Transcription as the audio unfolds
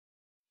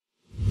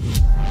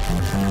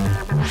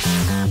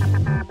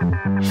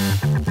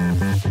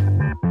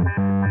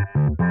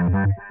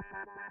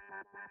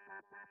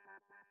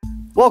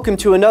Welcome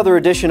to another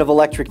edition of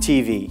Electric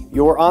TV,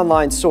 your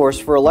online source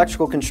for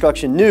electrical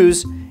construction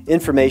news,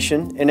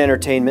 information, and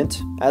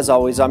entertainment. As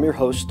always, I'm your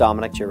host,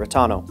 Dominic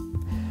Giratano.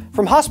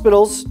 From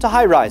hospitals to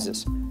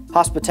high-rises,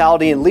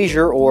 hospitality and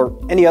leisure, or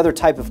any other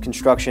type of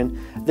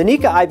construction, the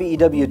NECA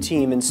IBEW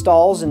team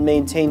installs and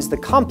maintains the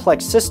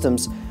complex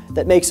systems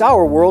that makes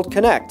our world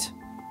connect.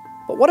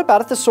 But what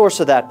about at the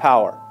source of that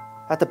power,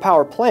 at the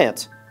power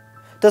plant?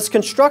 Does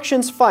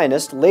construction's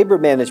finest labor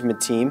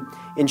management team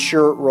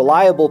ensure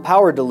reliable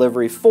power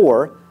delivery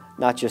for,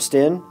 not just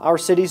in, our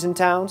cities and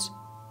towns?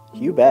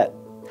 You bet.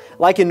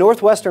 Like in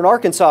northwestern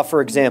Arkansas,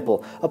 for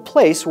example, a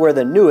place where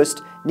the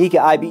newest NECA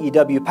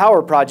IBEW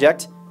power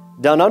project,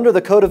 done under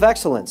the Code of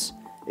Excellence,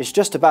 is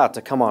just about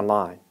to come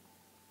online.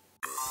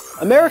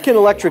 American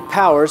Electric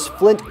Power's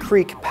Flint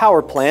Creek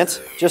Power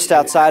Plant, just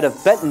outside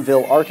of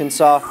Bentonville,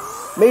 Arkansas,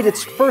 made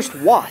its first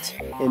watt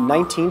in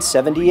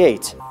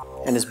 1978.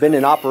 And has been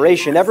in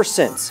operation ever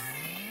since.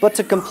 But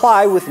to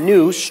comply with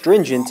new,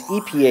 stringent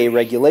EPA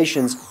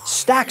regulations,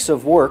 stacks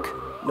of work,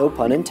 no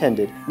pun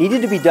intended,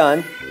 needed to be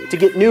done to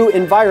get new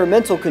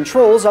environmental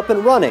controls up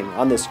and running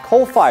on this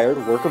coal-fired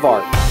work of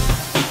art.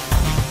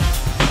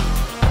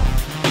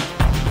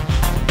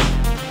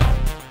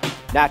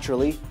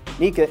 Naturally,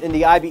 NECA and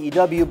the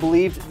IBEW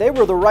believed they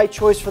were the right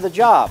choice for the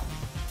job.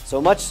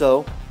 So much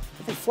so,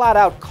 that they flat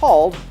out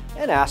called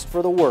and asked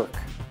for the work.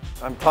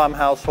 I'm Tom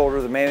Householder,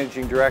 the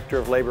Managing Director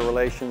of Labor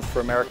Relations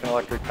for American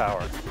Electric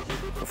Power.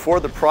 Before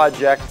the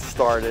project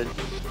started,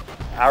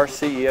 our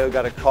CEO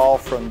got a call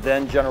from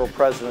then General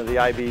President of the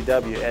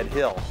IBEW, Ed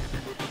Hill.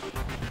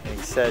 And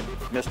he said,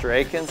 Mr.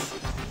 Akins,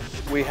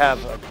 we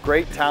have a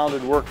great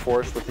talented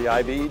workforce with the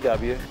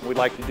IBEW. We'd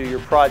like to do your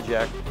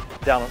project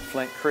down at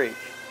Flint Creek.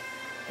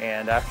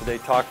 And after they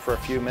talked for a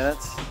few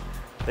minutes,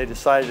 they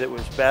decided it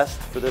was best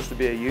for this to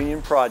be a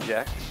union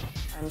project.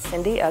 I'm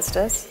Cindy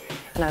Estes,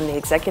 and I'm the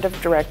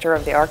Executive Director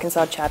of the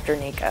Arkansas Chapter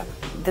NECA.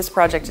 This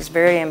project is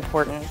very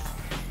important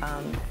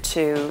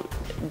to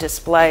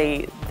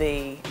display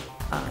the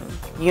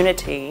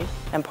unity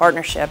and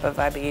partnership of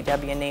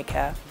IBEW and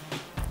NECA,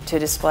 to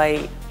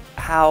display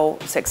how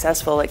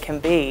successful it can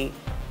be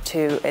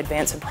to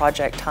advance a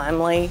project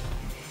timely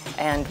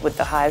and with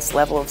the highest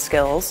level of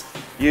skills.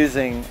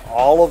 Using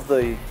all of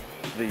the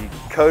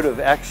Code of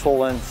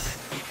Excellence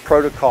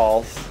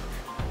protocols,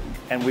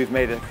 and we've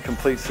made a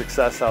complete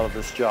success out of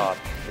this job.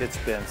 It's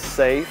been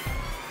safe,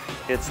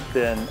 it's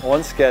been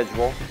on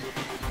schedule,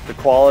 the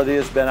quality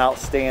has been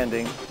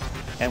outstanding,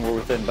 and we're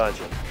within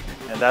budget.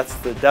 And that's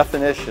the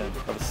definition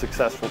of a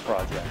successful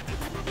project.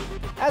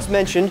 As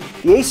mentioned,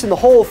 the ace in the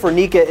hole for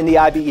NECA and the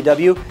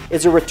IBEW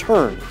is a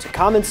return to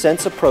common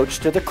sense approach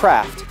to the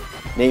craft,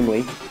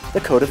 namely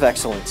the Code of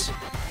Excellence.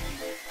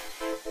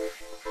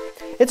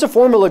 It's a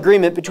formal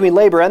agreement between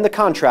labor and the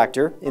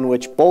contractor in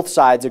which both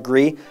sides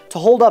agree to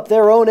hold up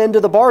their own end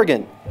of the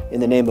bargain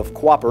in the name of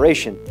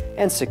cooperation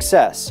and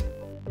success.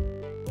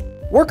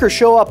 Workers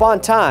show up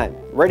on time,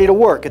 ready to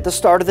work at the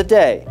start of the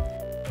day,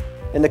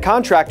 and the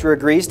contractor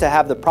agrees to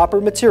have the proper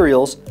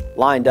materials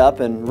lined up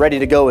and ready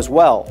to go as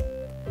well.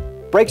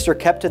 Breaks are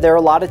kept to their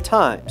allotted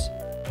times.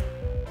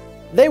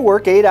 They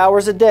work 8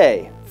 hours a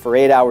day for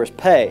 8 hours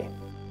pay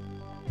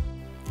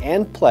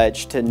and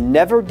pledge to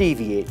never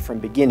deviate from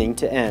beginning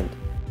to end.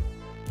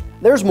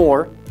 There's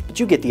more, but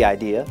you get the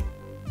idea.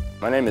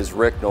 My name is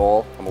Rick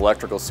Knoll. I'm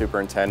electrical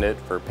superintendent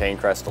for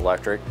Pinecrest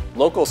Electric.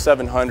 Local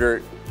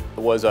 700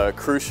 was a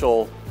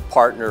crucial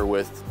partner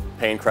with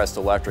Pinecrest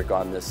Electric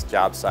on this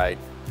job site.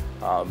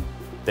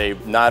 They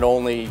not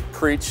only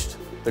preached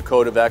the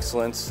Code of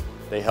Excellence,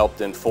 they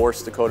helped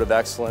enforce the Code of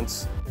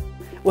Excellence.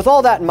 With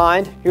all that in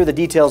mind, here are the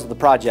details of the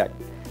project.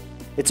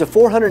 It's a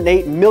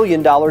 $408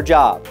 million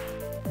job,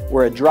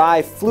 where a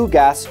dry flue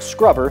gas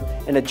scrubber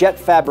and a jet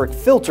fabric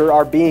filter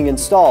are being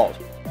installed.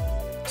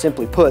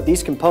 Simply put,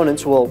 these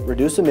components will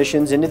reduce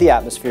emissions into the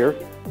atmosphere,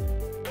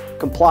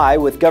 comply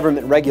with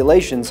government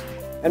regulations,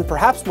 and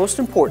perhaps most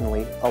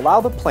importantly,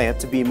 allow the plant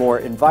to be more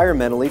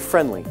environmentally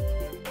friendly.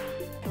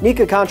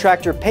 NECA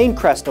contractor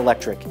Pinecrest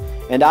Electric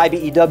and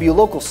IBEW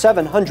Local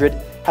 700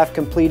 have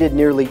completed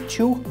nearly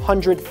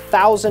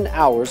 200,000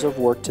 hours of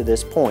work to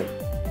this point,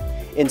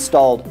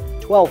 installed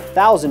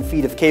 12,000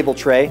 feet of cable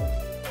tray,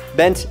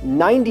 bent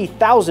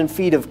 90,000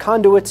 feet of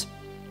conduits,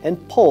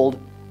 and pulled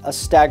a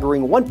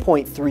staggering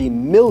 1.3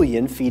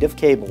 million feet of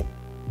cable.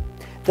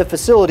 The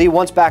facility,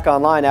 once back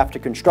online after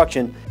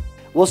construction,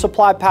 will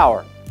supply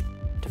power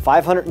to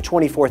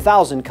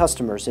 524,000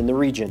 customers in the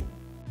region.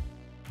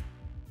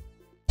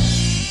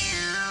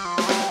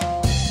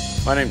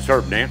 My name is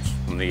Herb Nance.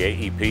 I'm the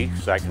AEP,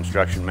 Site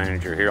Construction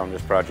Manager here on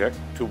this project.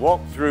 To walk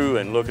through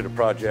and look at a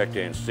project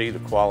and see the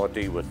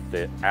quality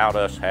without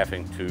us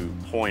having to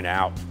point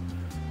out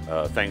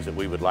things that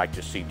we would like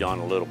to see done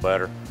a little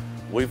better,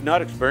 we've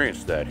not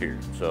experienced that here.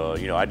 So,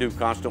 I do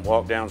constant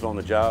walk downs on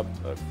the job.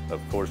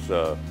 Of course,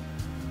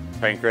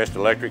 Pinecrest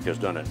Electric has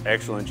done an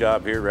excellent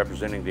job here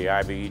representing the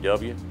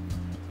IBEW.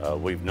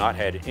 We've not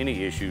had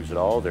any issues at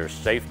all. Their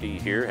safety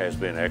here has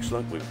been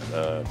excellent.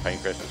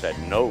 Pinecrest has had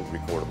no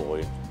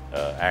recordable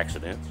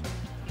accidents.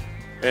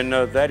 And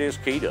that is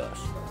key to us.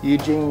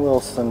 Eugene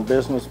Wilson,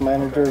 Business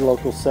Manager,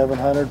 Local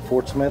 700,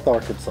 Fort Smith,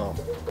 Arkansas.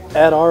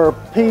 At our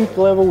peak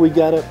level, we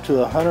got up to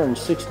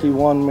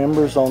 161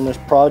 members on this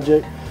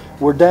project.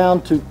 We're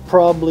down to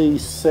probably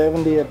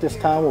 70 at this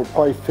time. We'll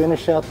probably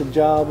finish out the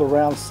job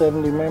around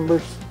 70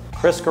 members.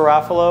 Chris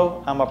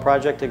Garofalo, I'm a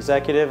project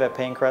executive at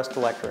Pinecrest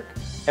Electric.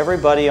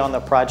 Everybody on the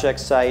project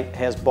site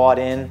has bought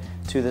in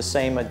to the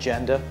same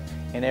agenda,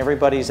 and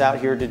everybody's out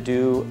here to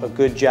do a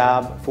good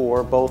job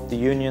for both the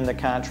union, the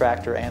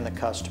contractor, and the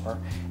customer.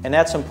 And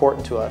that's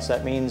important to us.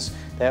 That means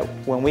that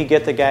when we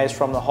get the guys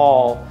from the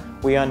hall,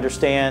 we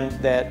understand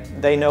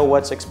that they know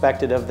what's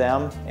expected of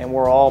them, and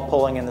we're all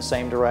pulling in the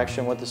same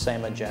direction with the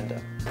same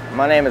agenda.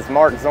 My name is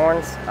Mark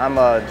Zorns. I'm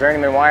a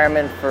journeyman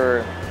wireman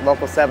for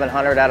Local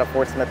 700 out of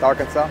Fort Smith,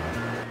 Arkansas.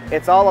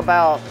 It's all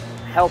about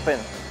helping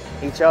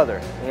each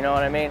other, you know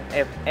what I mean?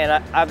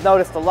 I've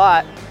noticed a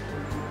lot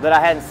that I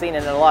hadn't seen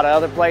in a lot of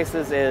other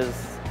places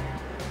is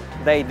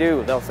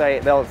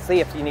they'll see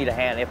if you need a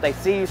hand. If they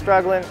see you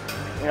struggling,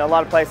 you know, a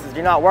lot of places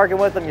you're not working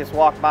with them, you just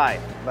walk by.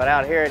 But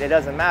out here it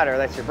doesn't matter,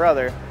 that's your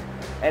brother.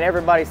 And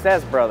everybody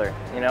says brother,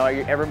 you know,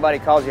 everybody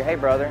calls you, hey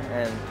brother,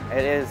 and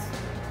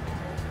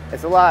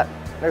it's a lot,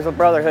 there is a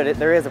brotherhood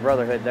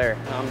there.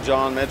 I'm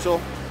John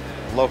Mitchell,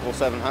 Local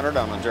 700,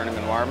 I'm a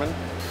journeyman wireman.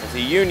 As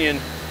a union,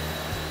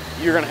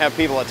 you're going to have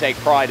people that take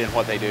pride in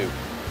what they do.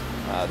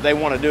 They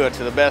want to do it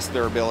to the best of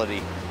their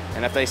ability,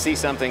 and if they see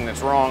something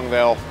that's wrong,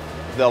 they'll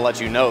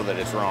let you know that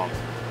it's wrong.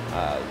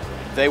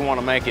 They want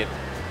to make it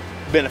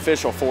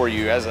beneficial for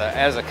you as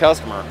a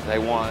customer. They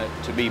want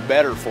it to be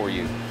better for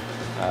you.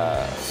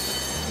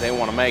 They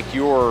want to make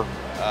your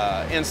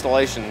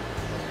installation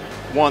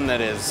one that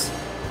is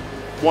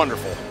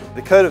wonderful.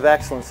 The Code of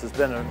Excellence has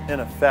been in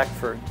effect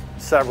for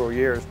several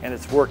years, and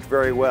it's worked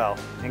very well.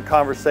 In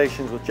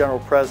conversations with General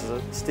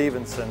President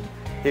Stevenson,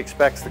 he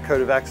expects the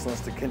Code of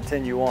Excellence to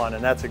continue on,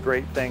 and that's a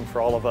great thing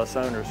for all of us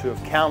owners who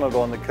have counted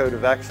on the Code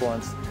of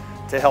Excellence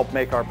to help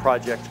make our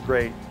projects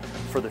great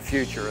for the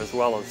future as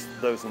well as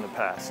those in the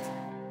past.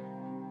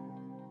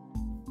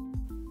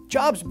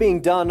 Jobs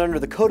being done under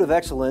the Code of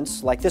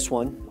Excellence, like this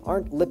one,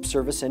 aren't lip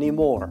service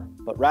anymore,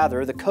 but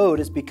rather the code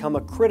has become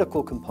a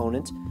critical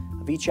component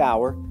of each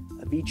hour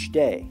of each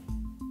day.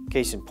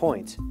 Case in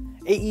point,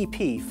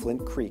 AEP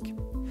Flint Creek.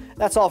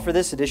 That's all for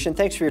this edition.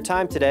 Thanks for your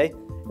time today.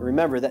 And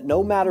remember that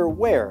no matter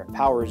where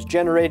power is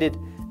generated,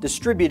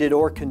 distributed,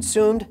 or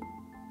consumed,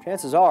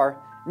 chances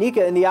are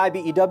NECA and the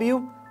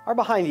IBEW are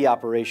behind the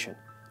operation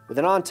with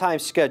an on-time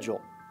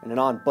schedule and an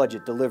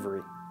on-budget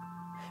delivery.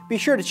 Be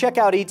sure to check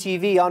out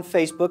ETV on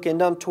Facebook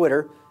and on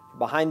Twitter for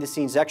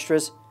behind-the-scenes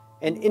extras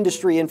and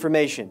industry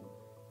information.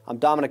 I'm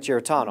Dominic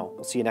Giarratano.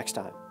 We'll see you next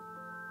time.